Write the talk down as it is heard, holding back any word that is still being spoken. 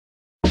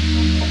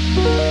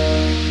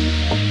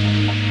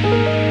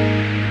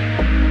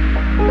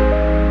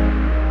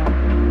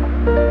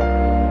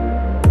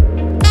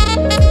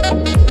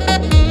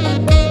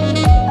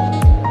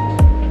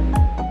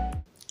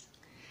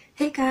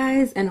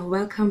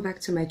welcome back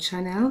to my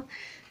channel.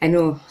 I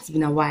know it's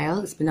been a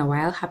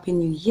while. Happy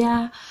New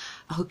Year.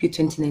 I hope your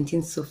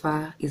 2019 so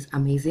far is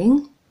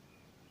amazing.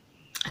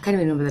 I can't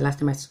even remember the last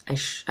time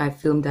I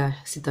filmed a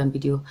sit-down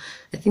video.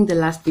 I think the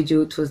last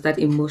video, it was that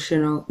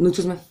emotional. No, it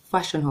was my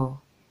fashion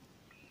haul.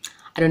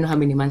 I don't know how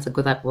many months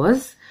ago that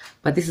was,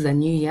 but this is a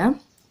new year.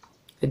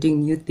 We're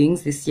doing new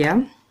things this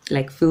year,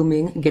 like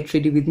filming get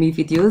ready with me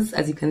videos,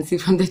 as you can see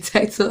from the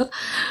title.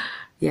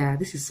 Yeah,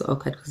 this is so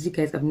awkward because you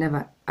guys have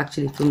never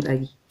actually filmed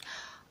a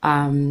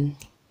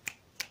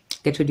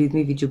get ready with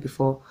me video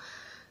before.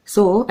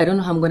 So I don't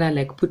know how I'm gonna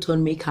like put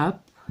on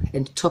makeup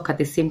and talk at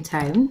the same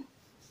time,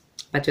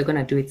 but we're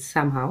gonna do it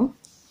somehow.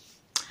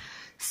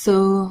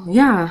 So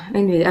yeah,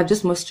 anyway, I've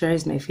just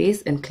moisturized my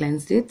face and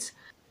cleansed it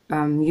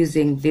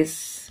using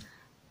this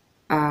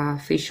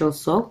facial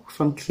soap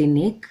from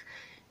Clinique.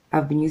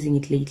 I've been using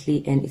it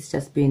lately and it's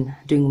just been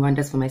doing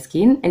wonders for my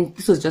skin, and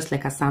this was just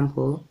like a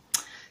sample.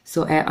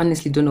 So I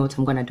honestly don't know what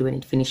I'm gonna do when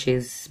it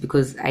finishes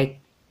because I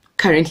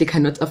currently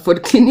cannot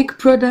afford Clinique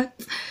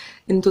products,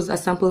 and it was a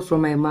sample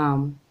from my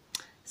mom.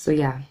 So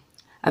yeah,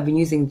 I've been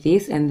using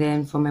this, and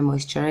then for my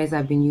moisturizer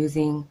I've been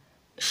using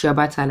shea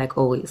butter like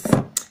always.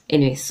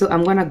 Anyway, so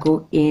I'm gonna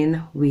go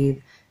in with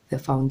the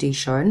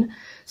foundation.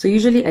 So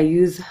usually I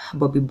use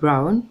Bobbi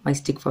Brown, my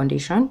stick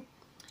foundation,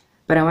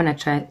 but I want to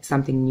try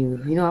something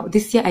new. You know,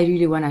 this year I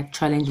really want to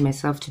challenge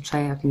myself to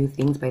try out new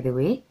things, by the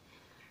way.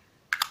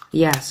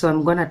 Yeah, so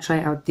I'm gonna try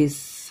out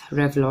this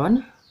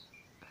Revlon.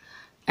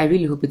 I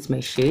really hope it's my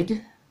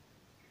shade,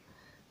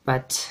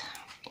 but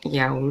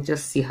yeah, we'll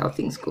just see how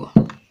things go.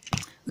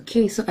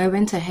 Okay, so I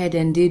went ahead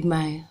and did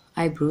my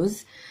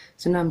eyebrows,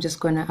 so now I'm just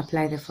gonna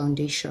apply the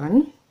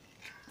foundation.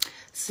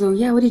 So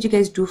yeah, what did you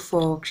guys do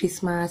for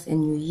Christmas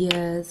and New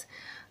Year's?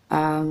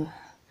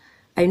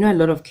 I know a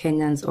lot of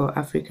Kenyans or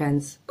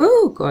Africans.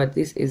 Oh god,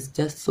 this is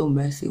just so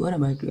messy. What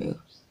am I doing?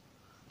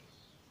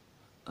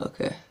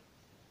 Okay,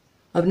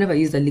 I've never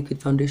used a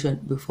liquid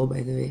foundation before,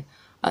 by the way.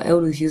 I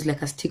always use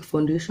like a stick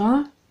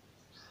foundation,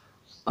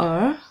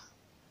 or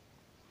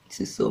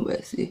this is so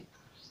messy,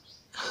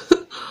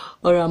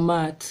 or a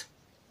matte.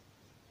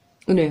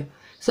 Anyway,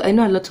 so I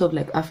know a lot of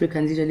like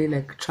Africans usually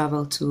like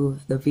travel to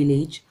the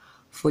village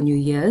for New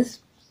Year's.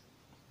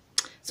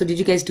 So did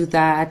you guys do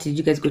that? Did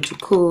you guys go to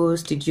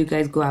coast? Did you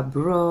guys go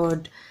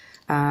abroad?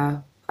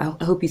 I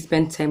hope you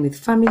spent time with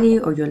family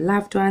or your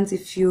loved ones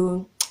if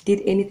you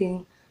did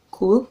anything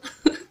cool.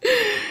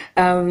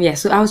 Yeah,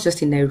 so I was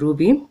just in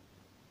Nairobi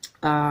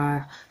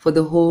for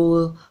the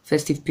whole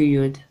festive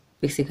period,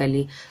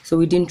 basically. So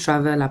we didn't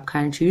travel up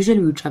country. Usually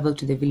we travel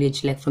to the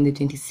village like from the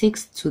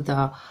 26th to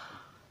the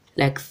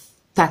like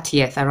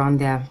 30th, around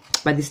there.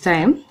 But this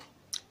time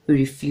we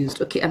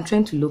refused. Okay, I'm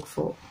trying to look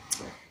for...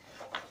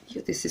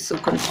 This is so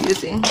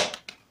confusing.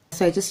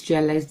 So I just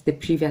realized the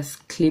previous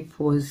clip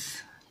was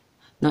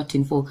not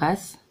in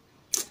focus.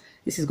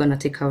 This is gonna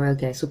take a while,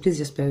 guys, so please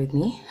just bear with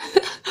me.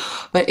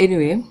 But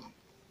anyway,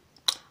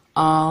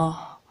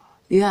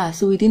 yeah,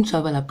 so we didn't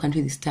travel up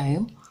country this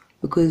time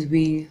because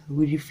we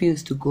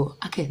refused to go.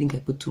 Okay, I think I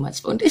put too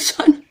much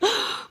foundation.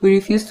 We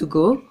refused to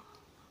go,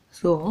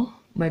 so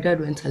my dad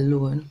went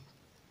alone.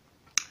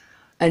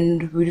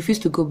 And we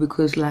refused to go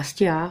because last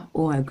year,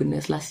 oh my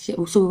goodness,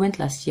 so we went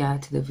last year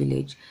to the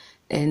village,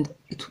 and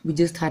we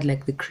just had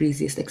like the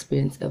craziest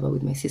experience ever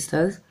with my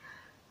sisters,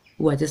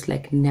 who are just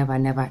like, never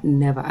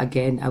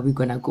again are we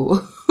gonna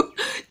go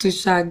to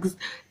Shags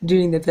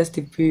during the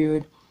festive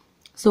period.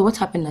 So what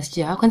happened last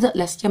year?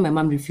 Last year my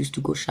mom refused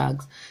to go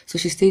Shags, so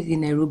she stayed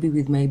in Nairobi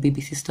with my baby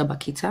sister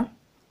Bakita,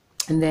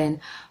 and then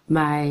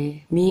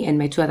me and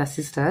my two other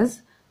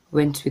sisters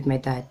went with my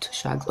dad to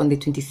Shags on the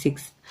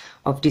 26th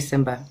of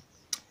December.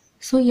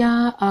 So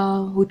yeah,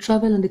 we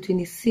travel on the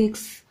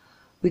 26th.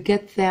 We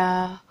get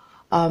there,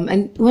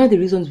 and one of the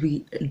reasons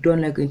we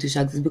don't like going to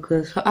Shags is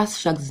because for us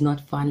Shags is not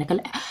fun. Like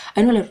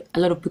I know a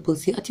lot of people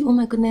say, "Oh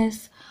my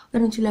goodness, why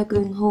don't you like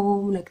going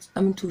home? Like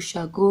I'm to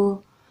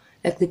Shago.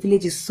 Like the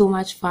village is so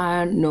much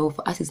fun." No,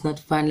 for us it's not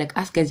fun. Like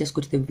us guys just go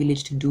to the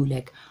village to do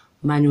like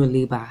manual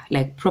labor,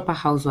 like proper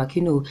housework.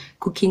 You know,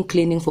 cooking,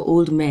 cleaning for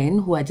old men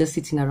who are just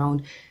sitting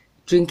around,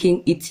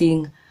 drinking,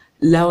 eating,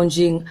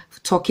 lounging,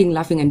 talking,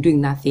 laughing, and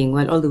doing nothing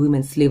while all the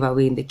women slave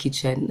away in the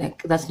kitchen.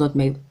 Like that's not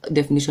my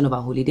definition of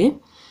a holiday.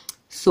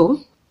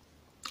 So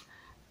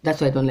that's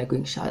why I don't like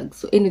going Shags.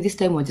 So anyway, this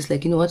time we're just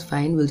like, you know what,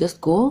 fine, we'll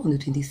just go on the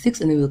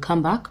 26th and then we'll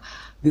come back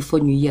before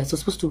New Year. So we're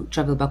supposed to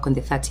travel back on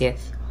the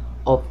 30th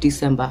of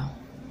December.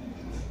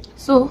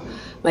 So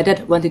my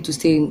dad wanted to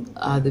stay in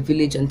the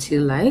village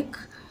until like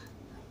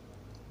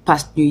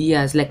past New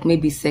Year's, like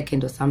maybe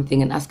 2nd or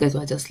something, and us guys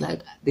were just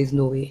like, there's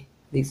no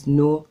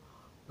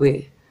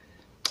way.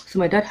 So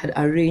my dad had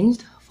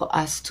arranged for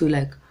us to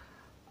like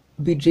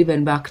be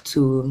driven back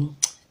to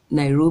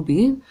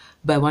Nairobi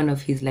by one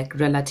of his like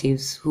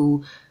relatives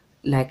who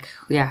like,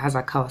 yeah, has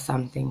a car or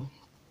something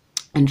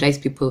and drives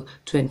people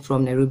to and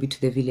from Nairobi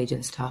to the village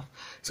and stuff.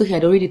 So he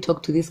had already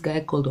talked to this guy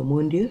called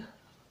Omondi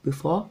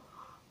before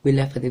we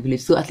left for the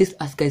village. So at least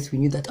us guys, we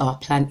knew that our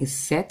plan is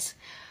set.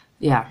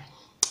 Yeah.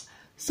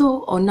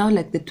 So on now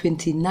like the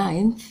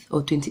 29th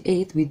or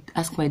 28th, we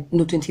ask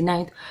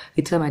 29th,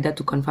 we tell my dad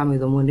to confirm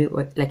with on Monday,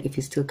 or like if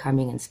he's still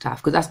coming and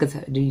stuff. Because Aska's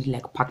really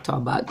like packed our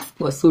bags.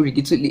 We were so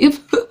ready to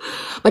leave.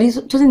 But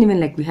it wasn't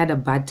even like we had a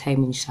bad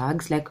time in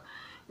Shags. Like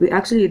we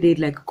actually did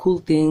like cool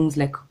things.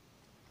 Like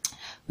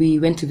we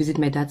went to visit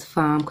my dad's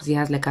farm because he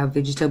has like a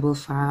vegetable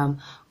farm.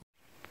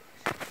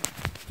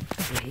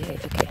 Okay.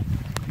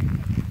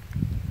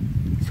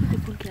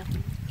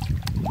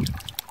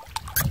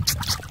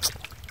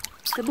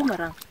 It's a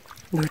boomerang.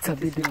 No, it's a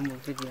video.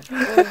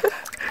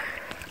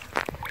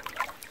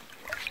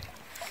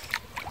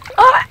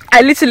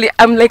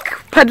 I'm like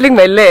paddling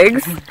my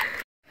legs.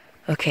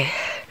 Okay,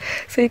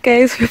 so you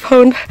guys, we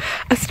found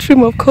a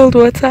stream of cold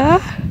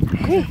water.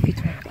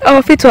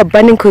 Our feet were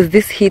burning because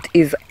this heat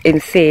is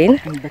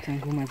insane.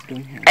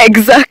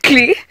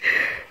 Exactly.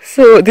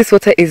 So this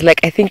water is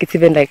like, I think it's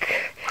even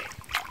like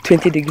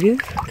 20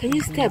 degrees. Can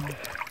you step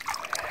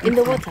in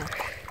the water?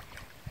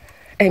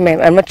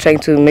 I'm not trying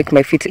to make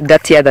my feet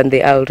dirtier than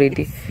they are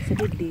already. It's a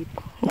bit deep.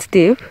 It's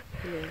deep?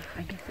 Yeah,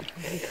 I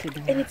guess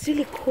and it's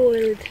really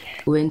cold.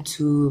 We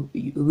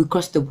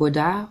crossed the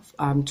border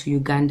to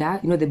Uganda.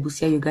 You know the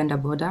Busia-Uganda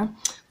border?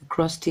 We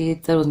crossed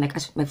it. That was like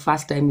my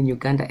first time in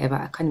Uganda ever.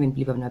 I can't even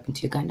believe I've not been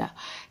to Uganda.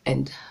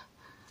 And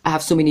I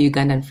have so many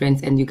Ugandan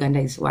friends, and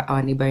Uganda is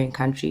our neighboring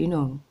country. You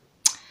know,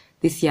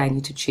 this year I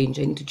need to change.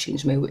 I need to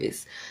change my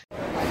ways.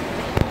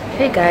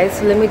 Hey guys,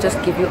 so let me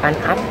just give you an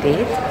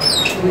update.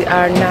 We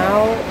are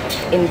now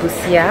in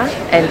Busia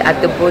and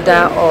at the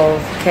border of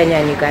Kenya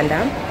and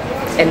Uganda,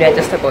 and we are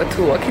just about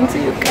to walk into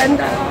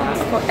Uganda,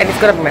 and it's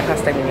gonna be my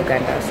first time in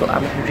Uganda, so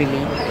I'm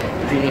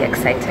really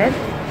excited.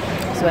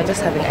 So we're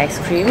just having ice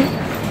cream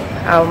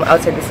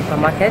outside the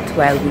supermarket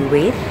while we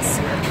wait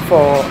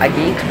for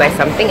Adi to buy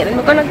something, and then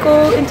we're gonna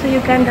go into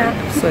Uganda.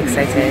 I'm so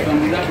excited.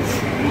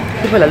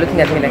 People are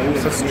looking at me like I'm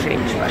so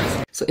strange, but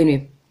so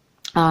anyway.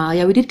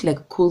 Yeah, we did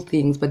like cool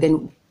things, but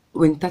then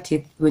when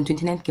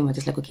 29th came, I was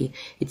just like, okay,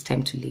 it's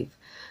time to leave.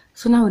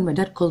 So now when my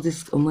dad calls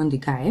this Omondi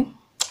guy,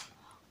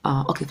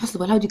 okay, first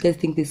of all, how do you guys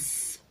think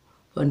this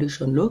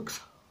foundation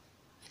looks?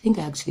 I think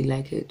I actually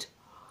like it,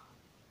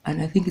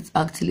 and I think it's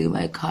actually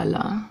my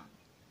color.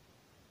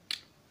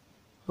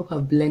 Hope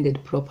I've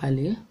blended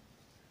properly.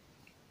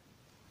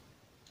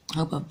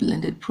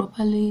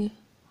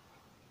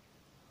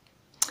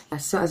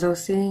 So as I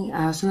was saying,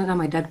 so now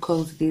my dad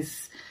calls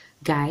this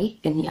guy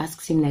and he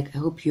asks him like, I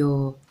hope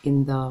you're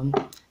in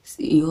Nyanza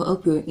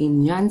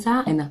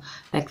and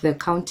like the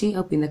county,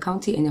 up in the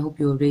county, and I hope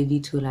you're ready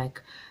to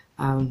like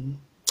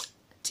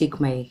take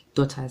my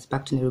daughters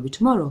back to Nairobi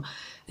tomorrow.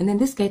 And then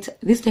this guy,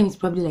 this time it's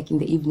probably like in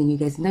the evening, you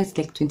guys. Now it's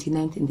like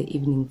 29th in the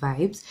evening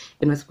vibes,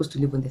 and we're supposed to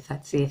leave on the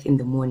 30th in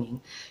the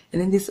morning.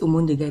 And then this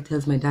Omonde guy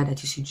tells my dad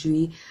that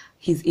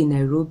he's in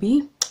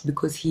Nairobi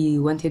because he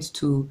wanted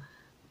to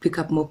pick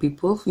up more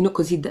people, you know,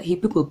 because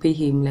people pay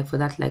him like for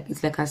that, like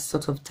it's like a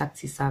sort of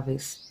taxi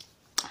service.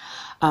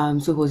 So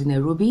he was in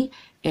Nairobi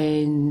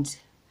and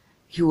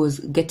he was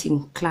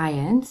getting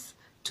clients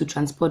to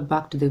transport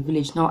back to the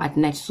village now at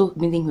night. So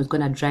meaning he was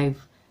gonna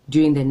drive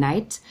during the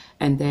night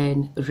and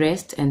then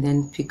rest and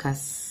then pick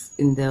us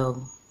in the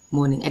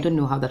morning. I don't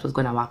know how that was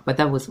gonna work, but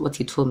that was what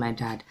he told my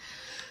dad.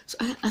 So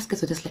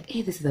Askes was just like,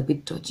 hey, this is a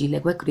bit dodgy.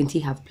 Like, why couldn't he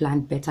have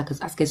planned better?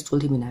 Because Askes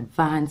told him in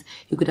advance.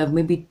 He could have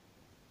maybe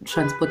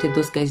transported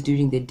those guys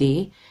during the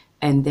day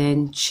and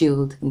then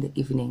chilled in the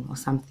evening or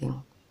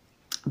something.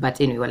 But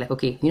anyway, we're like,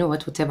 okay, you know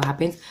what, whatever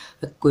happens,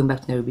 we're going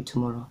back to Nairobi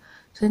tomorrow.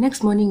 So the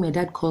next morning my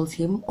dad calls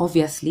him,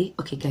 obviously.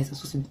 Okay guys, I'm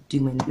supposed to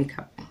do my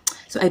makeup,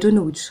 so I don't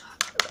know which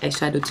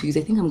eyeshadow to use.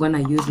 I think I'm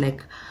gonna use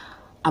like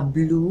a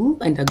blue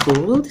and a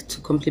gold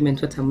to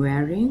complement what I'm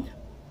wearing.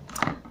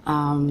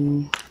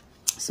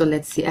 So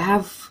let's see, I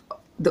have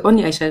the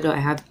only eyeshadow I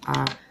have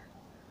are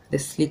the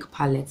Sleek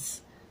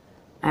palettes.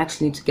 I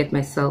actually need to get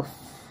myself,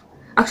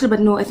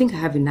 but no, I think I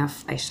have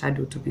enough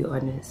eyeshadow, to be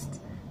honest.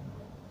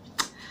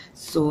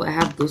 So I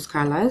have those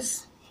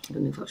colors. I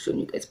don't know if I've shown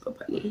you guys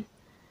properly.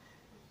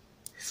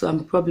 So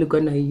I'm probably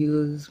gonna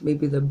use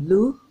maybe the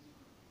blue,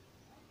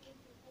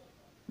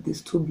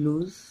 these two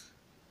blues,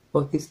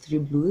 or these three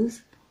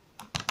blues,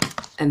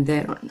 and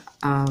then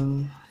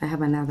I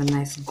have another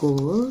nice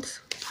gold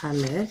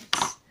palette,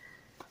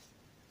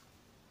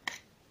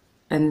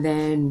 and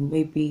then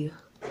maybe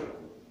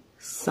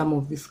some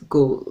of these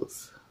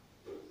golds.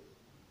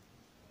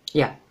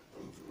 Yeah.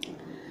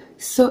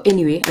 So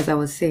anyway, as I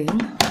was saying,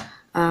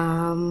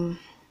 what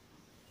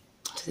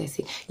did I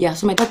say? Yeah,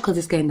 so my dad called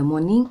this guy in the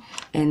morning,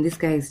 and this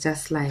guy is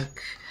just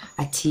like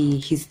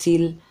he's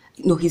too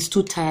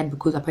tired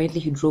because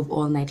apparently he drove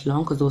all night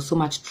long because there was so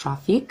much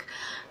traffic,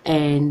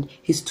 and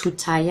he's too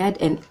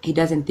tired and he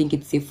doesn't think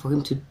it's safe for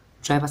him to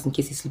drive us in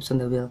case he sleeps on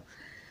the wheel.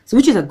 So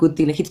which is a good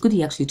thing. Like, it's good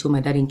he actually told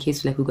my dad in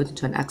case like we got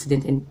into an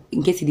accident, and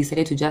in case he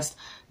decided to just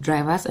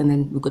drive us and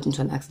then we got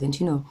into an accident,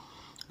 you know.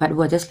 But we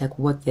were just like,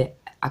 what the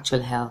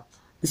actual hell?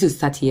 This is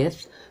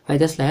 30th. We're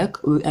just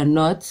like, we are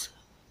not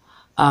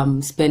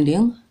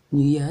spending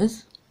New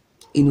Year's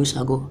in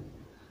Ushago.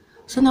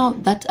 So now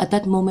that at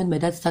that moment my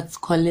dad starts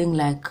calling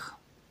like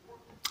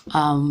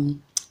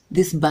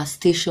these bus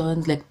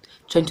stations, like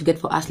trying to get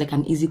for us like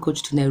an easy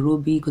coach to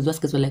Nairobi, because those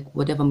guys were like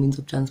whatever means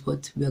of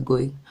transport we are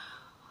going.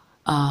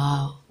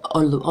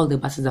 All the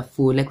buses are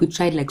full. Like we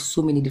tried like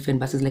so many different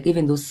buses, like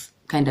even those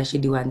kind of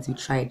shady ones we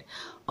tried,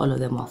 all of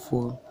them were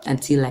full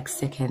until like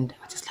second.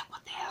 I was just like,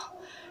 what the hell?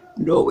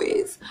 No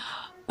ways.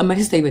 And my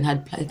sister even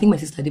had, I think my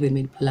sister even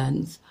made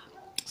plans.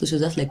 So she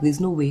was just like, there's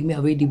no way, me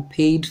already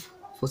paid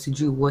for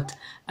Siju what,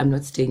 I'm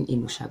not staying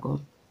in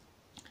Ushago.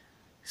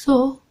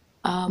 So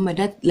my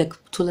dad like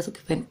told us,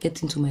 okay, fine,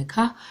 get into my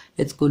car,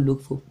 let's go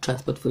look for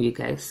transport for you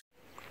guys.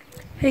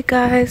 Hey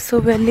guys, so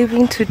we're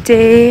leaving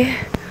today.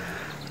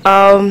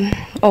 Oh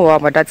wow,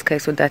 my dad's car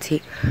is so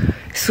dirty.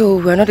 So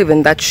we're not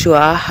even that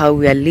sure how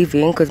we are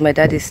leaving because my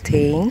dad is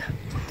staying,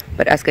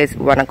 but us guys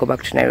wanna go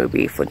back to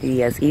Nairobi for New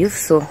Year's Eve,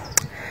 so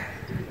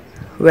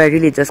we're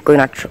really just going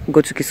to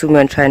go to Kisumu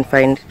and try and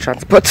find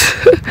transport.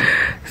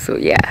 So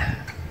yeah,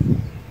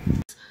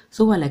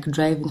 so we're like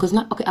driving because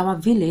now, okay, our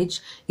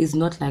village is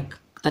not like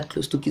that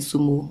close to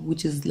Kisumu,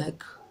 which is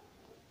like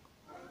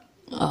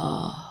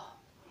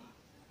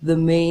the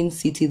main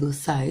city, those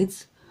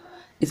sides.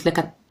 It's like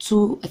a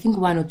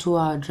 1 or 2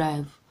 hour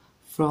drive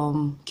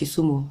from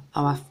Kisumu,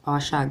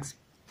 our shags.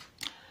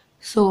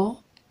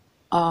 So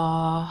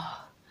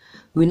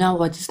we now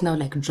were just now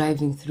like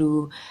driving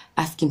through,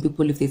 asking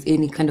people if there's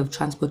any kind of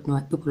transport.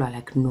 No, people are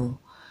like no.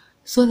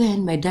 So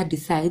then my dad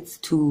decides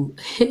to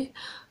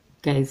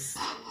guys,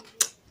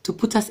 to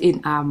put us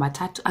in our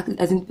matatu.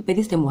 As in, by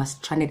this time we were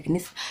stranded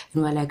and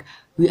we're like,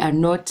 we are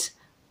not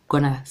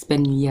gonna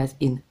spend New Year's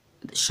in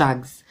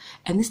shags.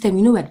 And this time,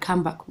 you know, we had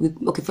come back with,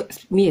 okay, for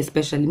me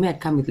especially, me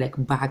had come with like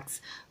bags,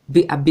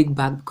 a big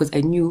bag, because I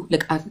knew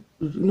like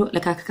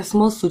like a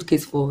small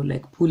suitcase for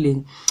like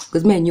pulling,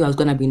 because me, I knew I was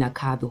gonna be in a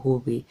car the whole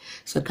way.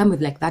 So I'd come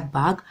with like that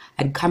bag,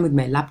 I'd come with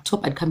my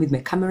laptop, I'd come with my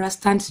camera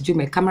stand to do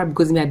my camera,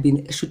 because me had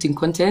been shooting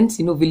content,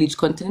 you know, village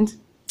content,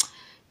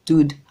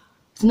 dude.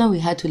 So now we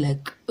had to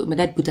like, my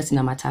dad put us in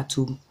a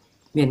matatu,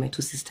 me and my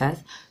 2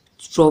 sisters,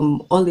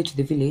 from all the way to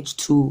the village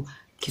to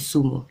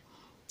Kisumu.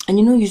 And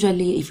you know,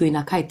 usually if you're in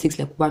a car, it takes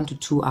like 1 to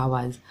 2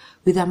 hours.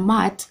 With a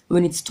mat,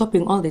 when it's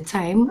stopping all the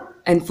time,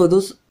 and for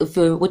those, if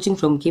you're watching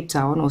from Cape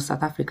Town or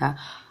South Africa,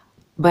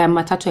 by a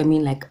matatu, I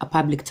mean like a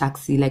public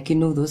taxi, like, you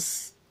know,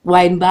 those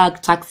wine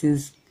bag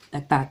taxis,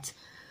 like that.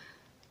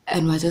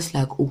 And we're just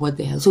like, oh, what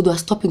the hell? So they were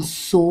stopping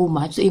so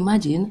much. So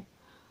imagine,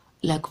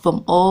 like,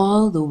 from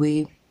all the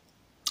way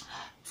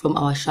from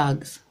our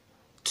shags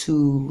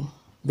to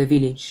the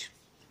village.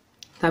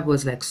 That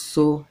was like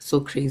so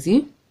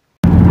crazy.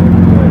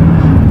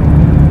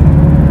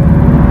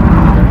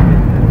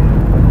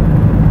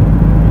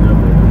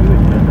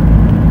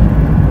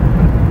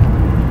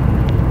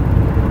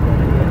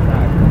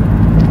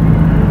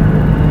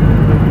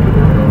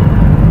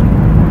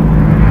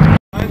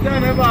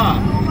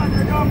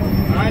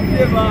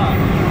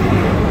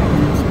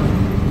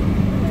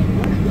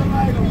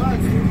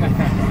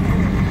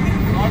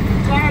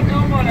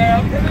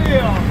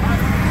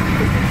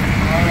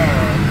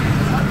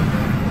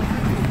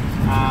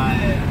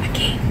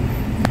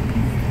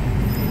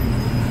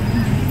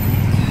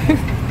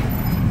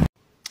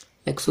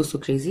 Like so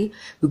crazy.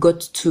 We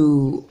got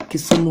to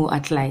Kisumu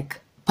at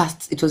like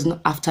it was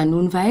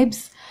afternoon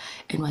vibes,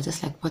 and we're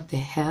just like, what the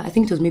hell? I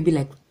think it was maybe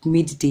like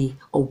midday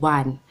or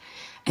 1.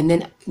 And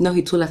then now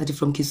he told us that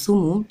from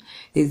Kisumu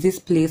there's this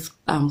place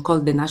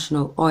called the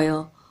National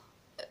Oil,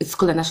 it's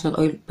called a National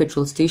Oil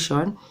petrol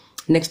station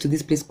next to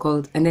this place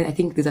called, and then I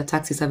think there's a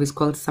taxi service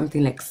called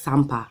something like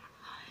Sampa.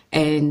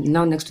 And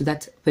now next to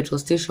that petrol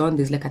station,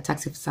 there's like a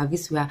taxi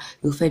service where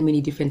you'll find many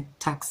different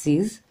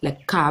taxis,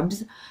 like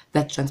cabs,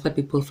 that transport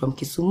people from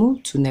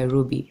Kisumu to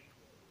Nairobi.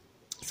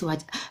 So,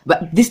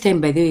 but this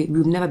time, by the way,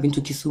 we've never been to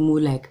Kisumu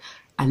like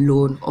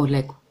alone or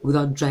like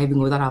without driving,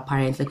 without our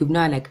parents. Like we've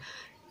never like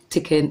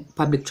taken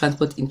public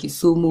transport in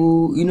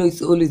Kisumu. You know,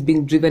 it's always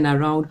being driven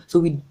around. So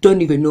we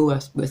don't even know where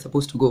we're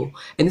supposed to go.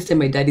 And this time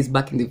my dad is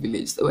back in the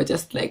village. So we're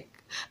just like,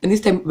 and this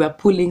time we're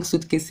pulling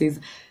suitcases,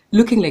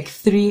 looking like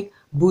 3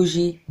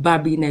 bougie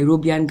Barbie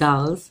Nairobian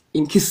girls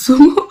in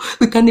Kisumu.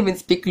 We can't even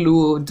speak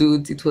Luo,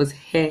 dude. It was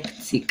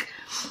hectic.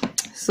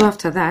 So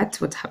after that,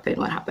 what happened?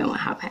 What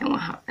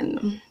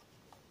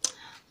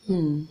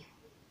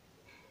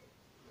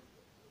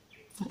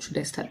should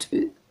I start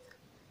with?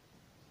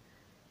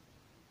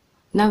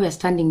 Now we're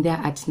standing there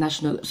at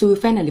National. So we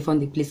finally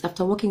found the place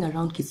after walking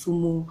around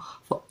Kisumu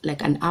for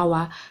like an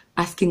hour,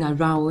 asking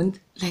around.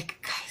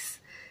 Like, guys,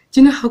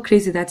 do you know how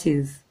crazy that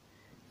is?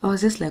 I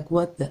was just like,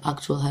 what the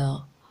actual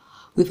hell?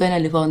 We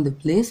finally found the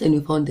place and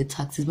we found the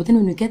taxis. But then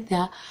when we get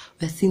there,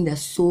 we're seeing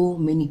there's so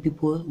many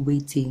people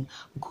waiting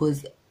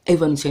because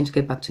everyone is trying to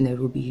get back to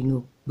Nairobi, you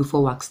know,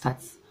 before work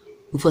starts,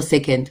 before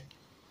 2nd.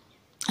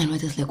 And we're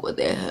just like, what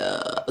the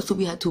hell? So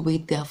we had to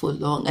wait there for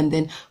long. And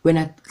then when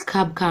a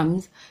cab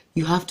comes,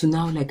 you have to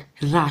now like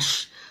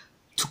rush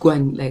to go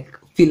and like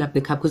fill up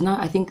the cab, because now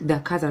I think the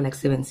cars are like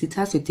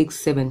 7-seaters, so it takes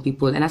 7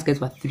 people, and us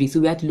guys were 3, so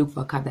we had to look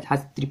for a car that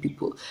has 3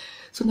 people.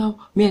 So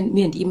now me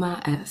and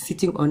Ima are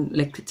sitting on,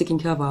 like, taking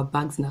care of our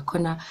bags in a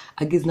corner.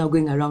 Agi's now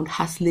going around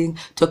hustling,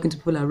 talking to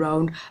people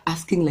around,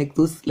 asking like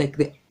those, like,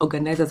 the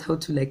organizers how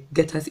to like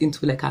get us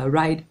into like a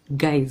ride.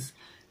 Guys,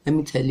 let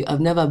me tell you, I've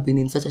never been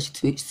in such a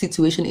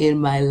situation in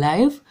my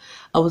life.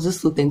 I was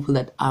just so thankful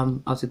that I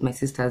was with my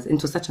sisters.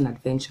 It was such an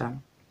adventure.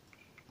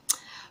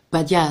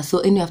 But yeah,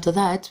 so anyway, after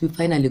that, we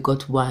finally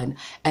got one.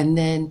 And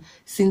then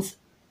since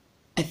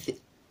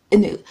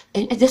and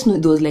I just know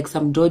there was like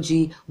some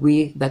dodgy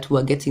way that we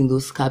were getting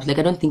those cabs. Like,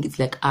 I don't think it's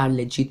like our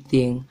legit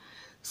thing.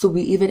 So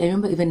I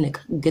remember even like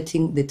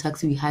getting the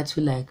taxi, we had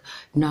to like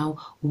now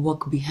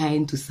walk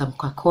behind to some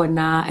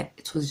corner.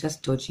 It was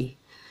just dodgy.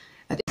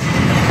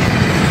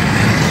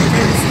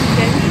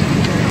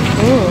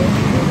 Oh.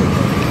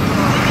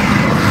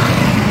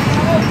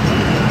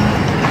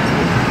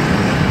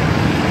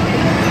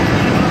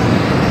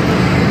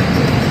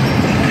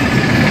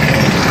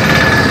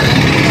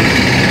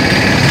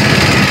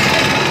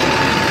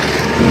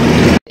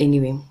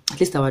 Anyway, at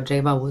least our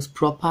driver was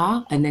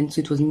proper, and then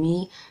so it was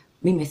me,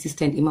 my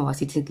sister, and Ima were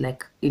sitting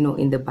like, you know,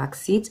 in the back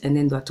seat, and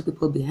then there were 2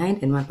 people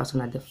behind and 1 person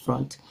at the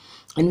front,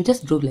 and we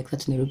just drove like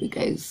that in Nairobi,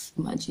 guys.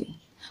 Imagine.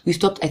 We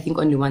stopped, I think,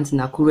 only once in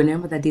Nakuru, and I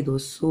remember that day there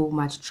was so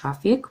much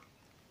traffic,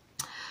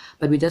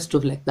 but we just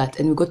drove like that,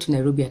 and we got to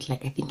Nairobi at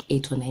like, I think,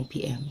 8 or 9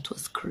 p.m. It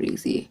was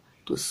crazy.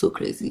 It was so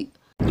crazy.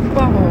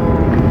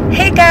 Wow.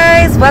 Hey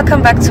guys,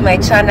 welcome back to my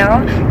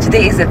channel.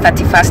 Today is the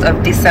 31st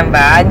of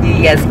December, New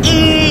Year's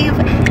Eve,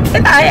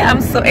 and I am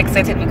so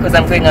excited because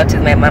I'm going out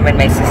with my mom and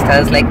my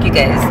sisters. Like, do you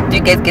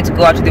guys get to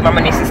go out with your mom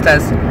and your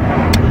sisters?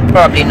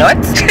 Probably not.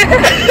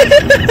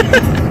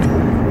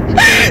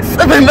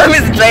 So my mom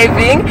is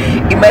driving,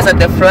 Ima's at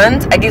the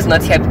front. Agi's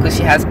not here because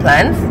she has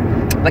plans.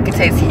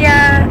 Bakita is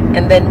here,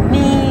 and then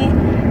me,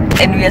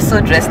 and we are so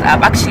dressed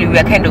up. Actually, we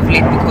are kind of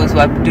late because we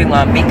are doing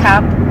our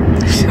makeup.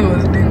 She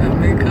was doing her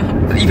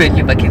makeup. Even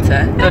you,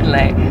 Bakita, don't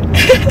lie.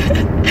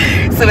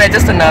 So we're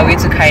just on our way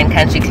to Karen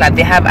Country Club.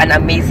 They have an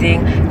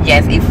amazing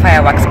Eve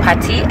fireworks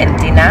party and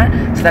dinner,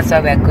 so that's why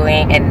we're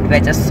going, and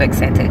we're just so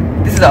excited.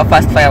 This is our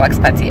first fireworks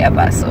party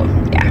ever, so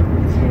yeah.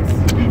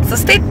 So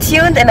stay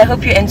tuned, and I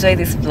hope you enjoy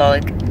this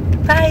vlog.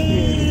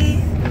 Bye.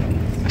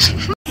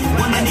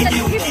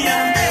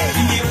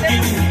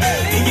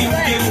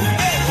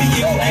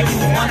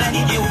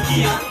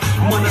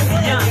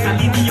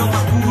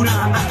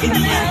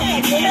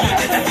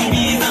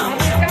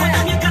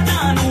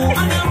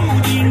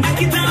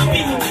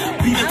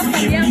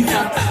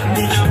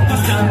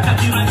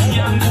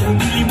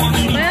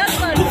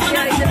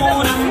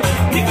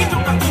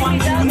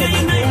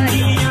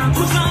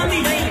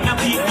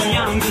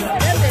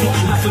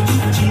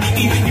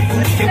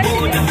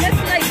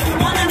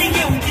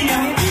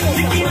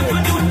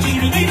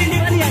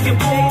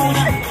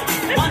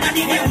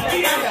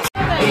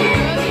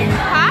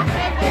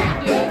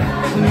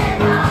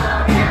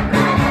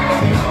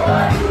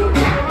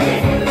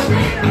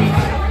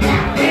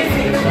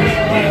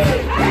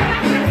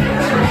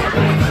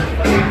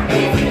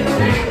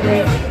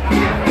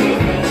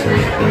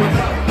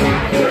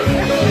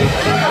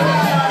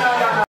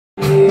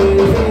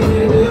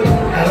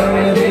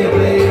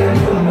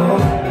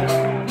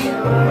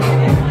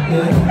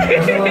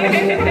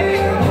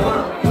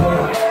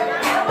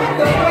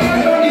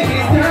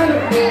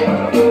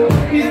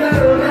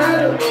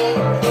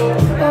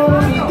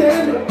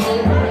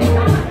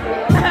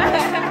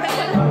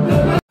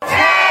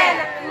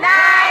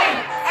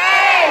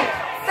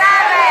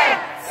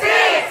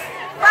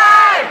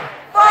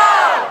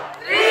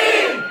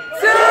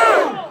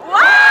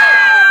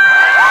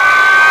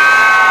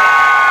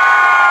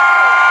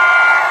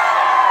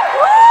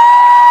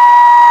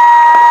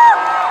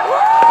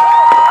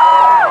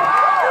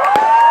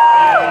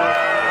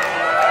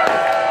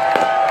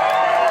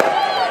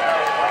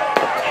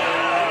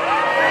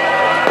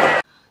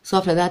 So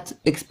after that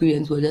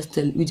experience, we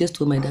just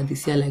told my dad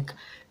this year, like,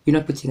 you're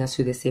not putting us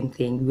through the same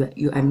thing.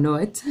 I'm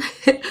not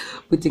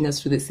putting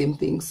us through the same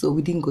thing. So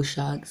we didn't go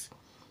shags.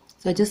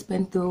 So I just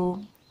spent the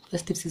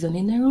festive season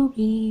in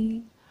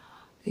Nairobi.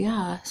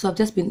 Yeah. So I've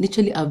just been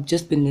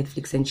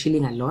Netflix and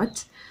chilling a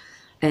lot,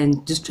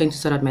 and just trying to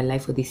sort out my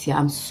life for this year.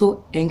 I'm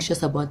so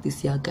anxious about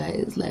this year,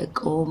 guys.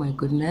 Like, oh my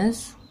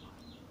goodness.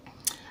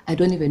 I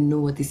don't even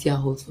know what this year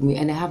holds for me,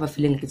 and I have a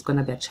feeling like it's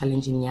gonna be a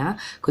challenging year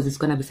because it's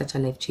gonna be such a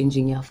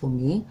life-changing year for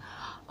me,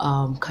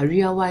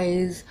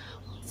 career-wise,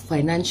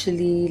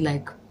 financially,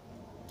 like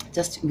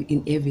just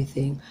in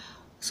everything.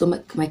 So my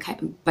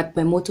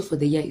motto for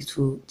the year is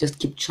to just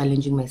keep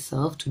challenging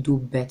myself to do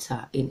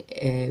better in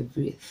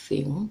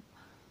everything.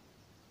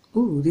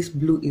 Ooh, this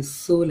blue is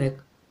so like,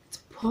 it's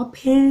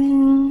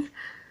popping.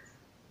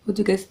 What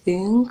do you guys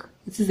think?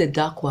 This is a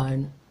dark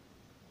one.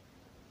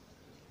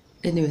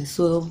 Anyway,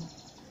 so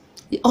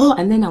oh,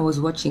 and then I was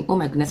watching, oh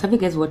my goodness, have you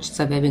guys watched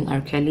Surviving R.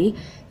 Kelly?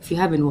 If you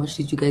haven't watched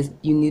it,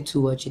 you need to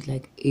watch it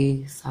like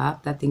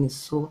ASAP. That thing is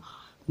so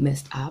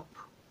messed up,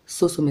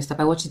 so messed up.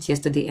 I watched it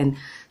yesterday, and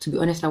to be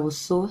honest, I was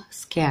so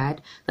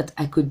scared that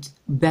I could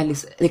barely,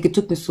 like, it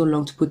took me so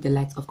long to put the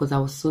lights off because I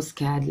was so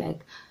scared.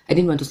 Like, I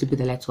didn't want to sleep with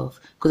the lights off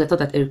because I thought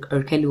that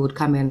R. Kelly would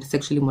come and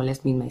sexually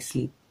molest me in my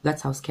sleep.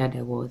 That's how scared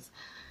I was.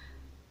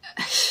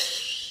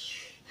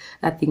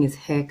 That thing is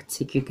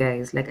hectic, you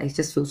guys. Like, I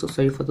just feel so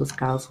sorry for those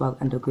girls who are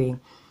undergoing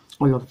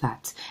all of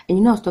that. And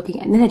you know, I was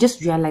talking, and then I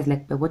just realized,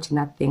 like, by watching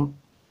that thing,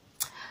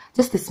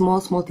 just the small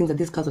things that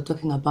these girls are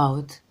talking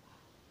about.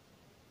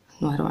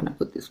 No, I don't want to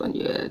put this one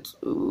yet.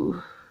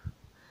 Ooh.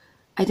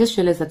 I just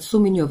realized that so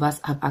many of us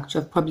have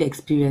actually probably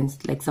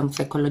experienced like some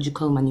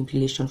psychological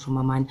manipulation from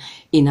a man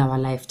in our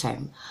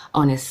lifetime,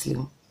 honestly.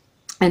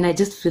 And I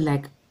just feel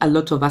like a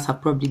lot of us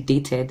have probably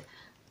dated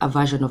a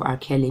version of R.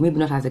 Kelly, maybe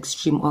not as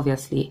extreme,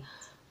 obviously,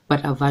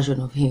 but a version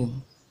of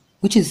him,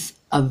 which is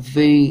a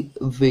very,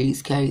 very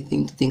scary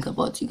thing to think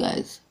about, you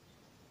guys.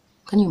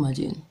 Can you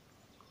imagine?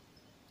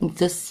 It's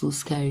just so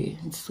scary.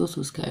 It's so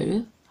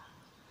scary.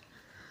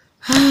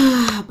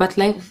 But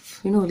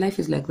life, you know, life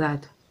is like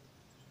that.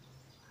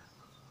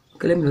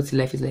 Okay, let me not say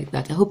life is like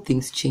that. I hope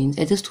things change.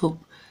 I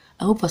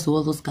hope first of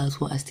all those girls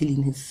who are still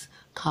in his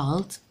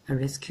cult are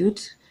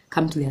rescued,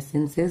 come to their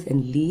senses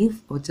and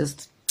leave, or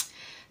just,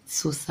 it's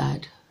so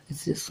sad.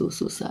 It's just so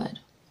sad.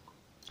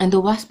 And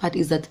the worst part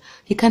is that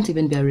he can't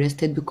even be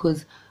arrested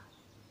because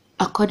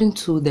according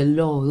to the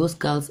law, those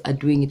girls are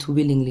doing it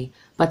willingly,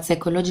 but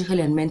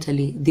psychologically and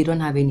mentally, they don't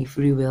have any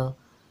free will.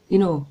 You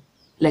know,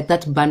 like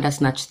that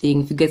Bandersnatch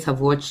thing. If you guys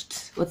have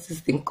watched, what's this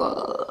thing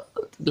called?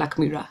 Black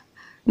Mirror.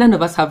 None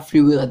of us have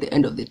free will at the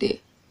end of the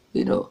day.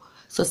 You know,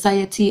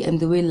 society and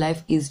the way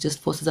life is just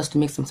forces us to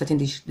make some certain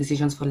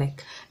decisions for,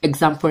 like,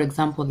 for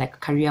example, like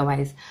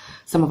career-wise.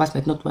 Some of us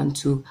might not want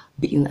to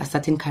be in a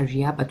certain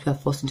career, but we are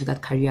forced into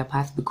that career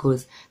path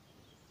because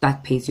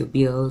that pays your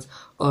bills,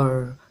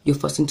 or you're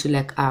forced into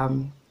like a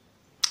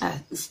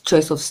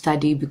choice of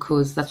study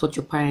because that's what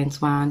your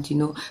parents want, you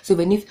know. So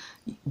even if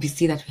we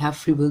see that we have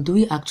free will, do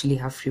we actually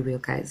have free will,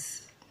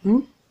 guys?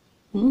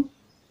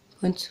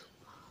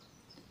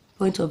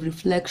 Point of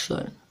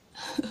reflection.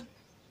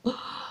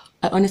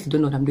 I honestly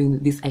don't know what I'm doing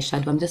with this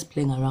eyeshadow. I'm just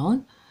playing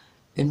around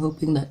and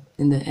hoping that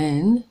in the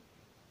end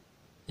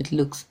it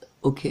looks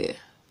okay.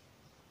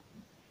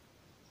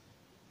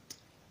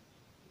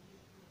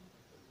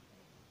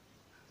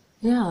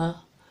 Yeah,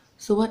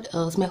 so what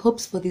else? My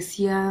hopes for this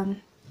year,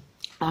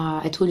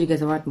 I told you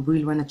guys I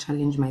really want to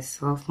challenge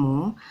myself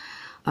more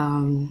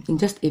in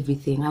just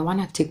everything. I want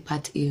to take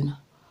part in,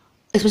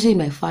 especially in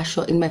my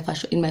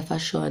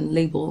fashion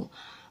label.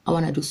 I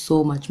want to do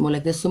so much more.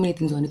 Like, there's so many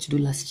things I wanted to do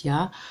last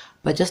year,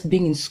 but just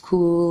being in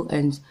school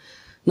and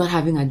not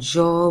having a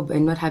job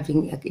and not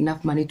having like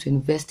enough money to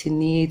invest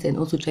in it, and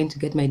also trying to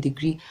get my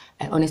degree,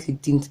 I honestly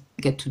didn't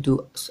get to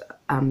do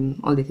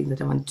all the things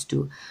that I wanted to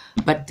do.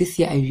 But this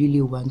year I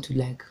really want to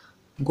like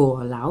go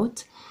all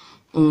out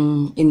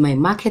in my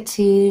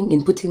marketing,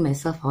 in putting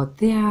myself out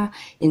there,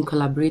 in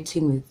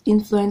collaborating with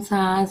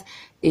influencers,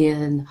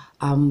 in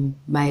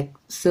my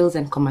sales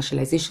and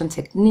commercialization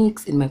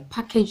techniques, in my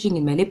packaging,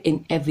 in my lip,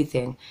 in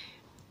everything.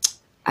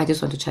 I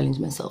just want to challenge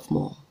myself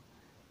more.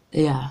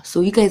 Yeah,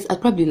 so you guys, I'll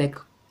probably like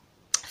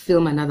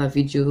film another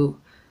video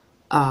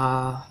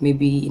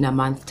maybe in a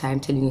month's time,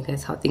 telling you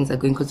guys how things are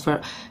going, because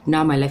for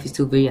now my life is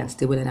still very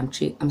unstable and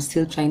I'm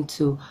still trying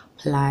to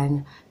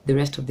plan the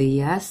rest of the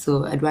year.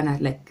 So I'd want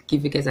to like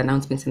give you guys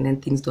announcements and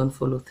then things don't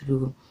follow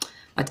through,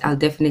 but I'll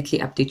definitely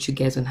update you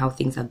guys on how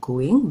things are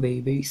going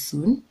very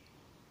soon.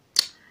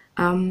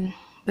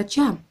 But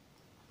yeah,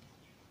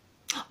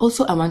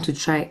 also I want to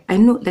try, I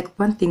know like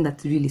one thing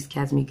that really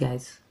scares me,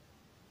 guys,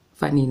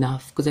 funny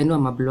enough, because I know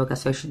I'm a blogger,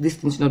 so this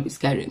thing should not be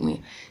scaring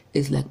me,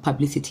 is like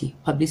publicity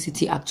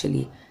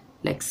actually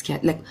like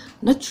scared, like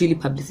not really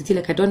publicity,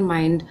 like I don't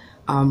mind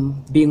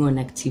being on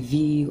like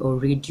TV or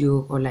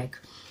radio or like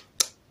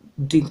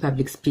doing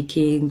public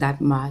speaking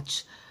that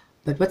much,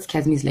 but what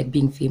scares me is like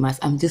being famous.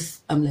 I'm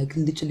like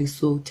literally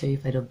so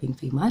terrified of being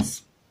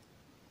famous.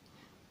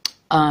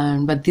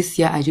 But this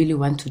year I really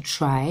want to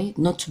try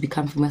not to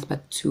become famous,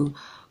 but to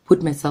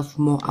put myself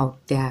more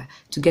out there,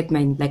 to get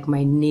my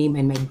name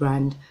and my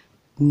brand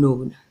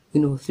known,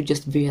 you know, through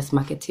just various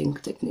marketing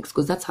techniques,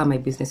 because that's how my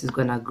business is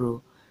gonna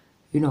grow,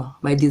 you know,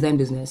 my design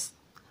business.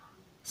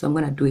 So I'm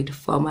gonna do it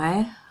for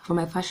my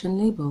fashion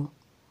label,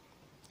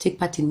 take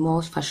part in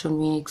more fashion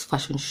weeks,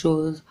 fashion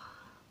shows,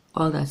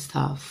 all that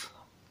stuff.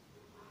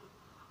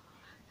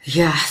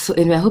 Yeah, so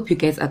anyway, I hope you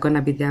guys are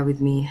gonna be there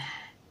with me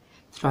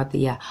throughout the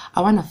year.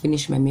 I want to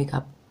finish my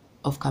makeup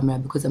off camera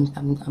because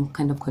I'm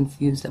kind of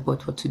confused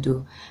about what to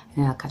do,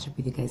 and I'll catch up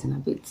with you guys in a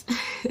bit.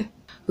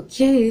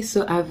 Okay,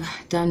 so I've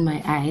done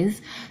my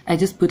eyes. I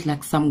just put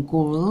like some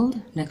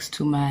gold next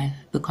to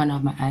the corner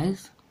of my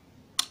eyes,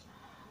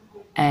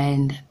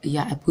 and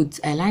yeah, I put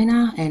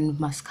eyeliner and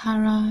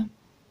mascara,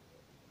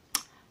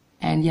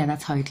 and yeah,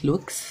 that's how it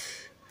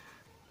looks.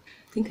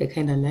 I think I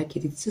kind of like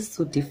it. It's just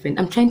so different.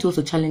 I'm trying to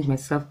also challenge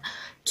myself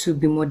to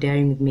be more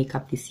daring with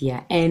makeup this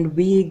year. And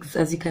wigs,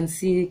 as you can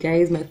see,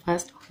 guys, my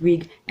first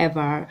wig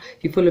ever.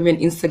 If you follow me on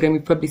Instagram,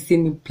 you've probably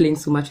seen me playing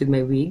so much with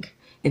my wig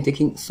and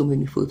taking so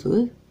many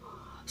photos.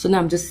 So now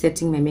I'm just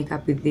setting my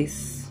makeup with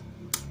this.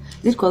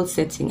 Is it called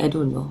setting? I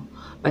don't know.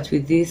 But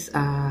with this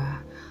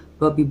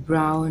Bobbi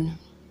Brown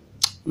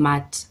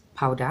matte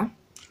powder.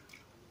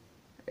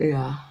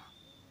 Yeah.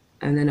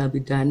 And then I'll be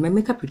done. My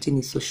makeup routine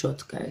is so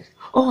short, guys.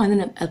 Oh, and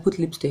then I'll put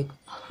lipstick.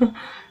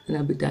 And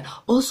I'll be done.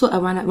 Also,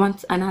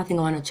 another thing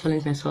I want to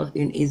challenge myself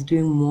in is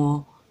doing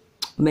more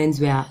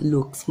menswear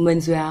looks.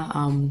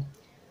 Menswear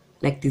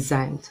like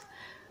designs.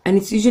 And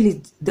it's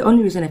usually the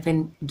only reason I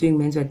find doing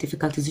menswear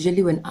difficult is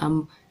usually when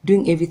I'm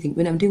doing everything.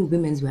 When I'm doing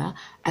women's wear,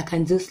 I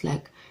can just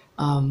like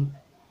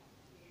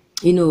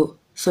you know,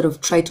 sort of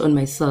try it on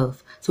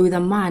myself. So with a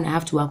man, I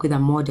have to work with a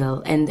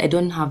model, and I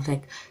don't have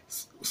like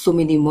so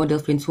many model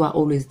friends who are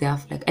always there.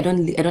 Like I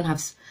don't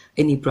have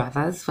any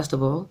brothers, first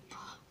of all.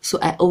 So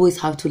I always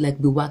have to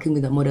like be working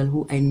with a model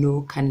who I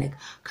know can like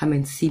come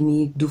and see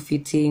me, do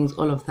fittings,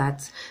 all of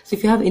that. So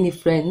if you have any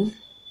friends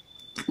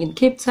in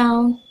Cape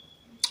Town,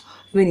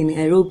 even in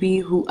Nairobi,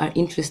 who are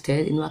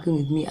interested in working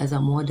with me as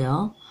a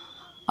model,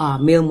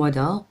 male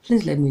model,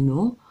 please let me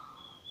know.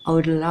 I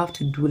would love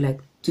to do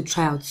like to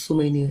try out so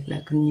many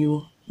like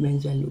new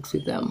menswear looks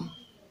with them.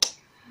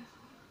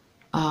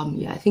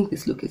 Yeah, I think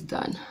this look is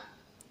done.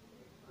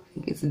 I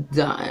think it's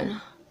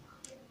done.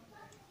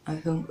 I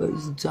hope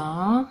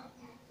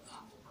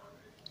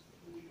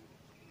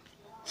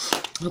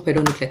I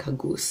don't look like a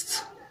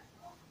ghost.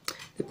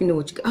 Let me know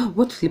what you got.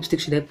 What lipstick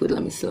should I put?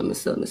 Let me see.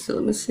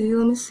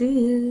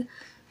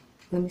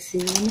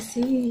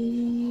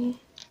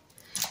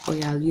 Oh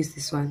yeah, I'll use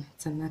this one.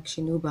 It's an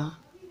Action Uber.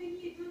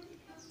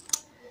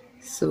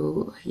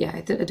 So yeah,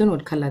 I don't know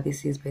what color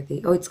this is, by the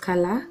way. Oh, it's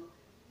color.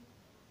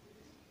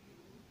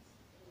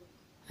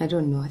 I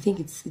don't know. I think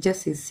it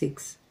just says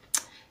 6.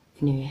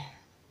 Anyway.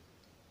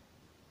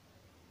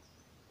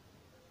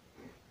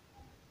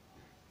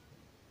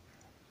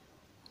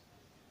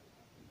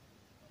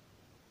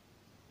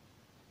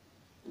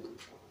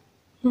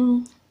 I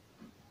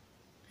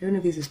don't know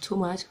if this is too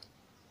much.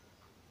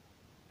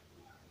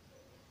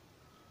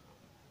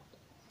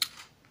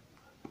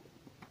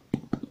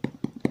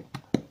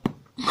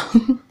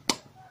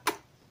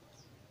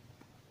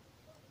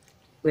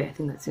 Wait, I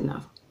think that's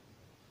enough.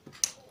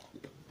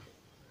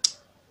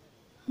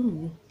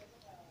 And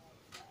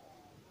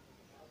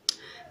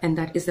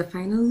that is the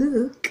final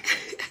look.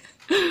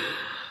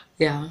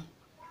 Yeah.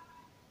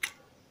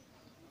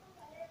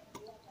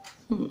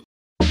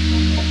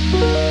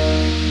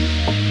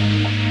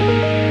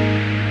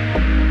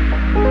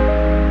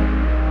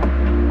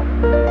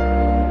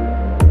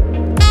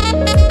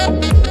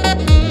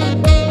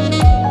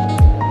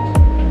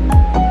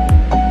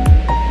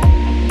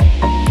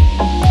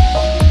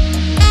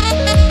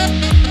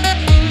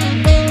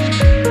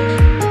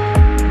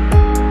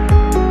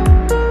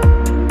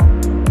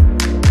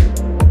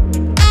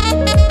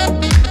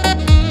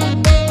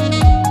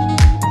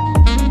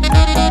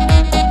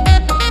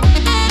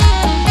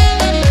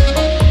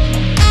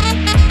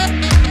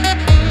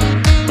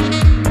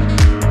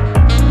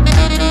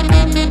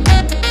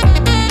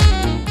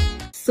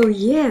 So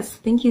yes,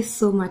 thank you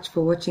so much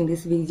for watching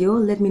this video.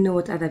 Let me know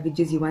what other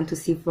videos you want to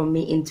see from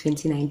me in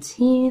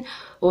 2019,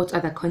 or what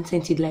other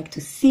content you'd like to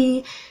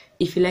see.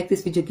 If you like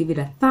this video, give it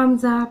a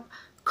thumbs up.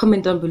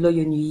 Comment down below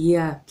your new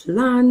year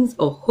plans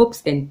or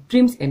hopes and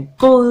dreams and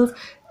goals.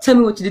 Tell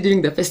me what you did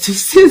during the festive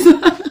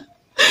season.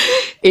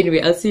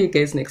 Anyway, I'll see you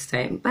guys next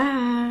time.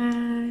 Bye.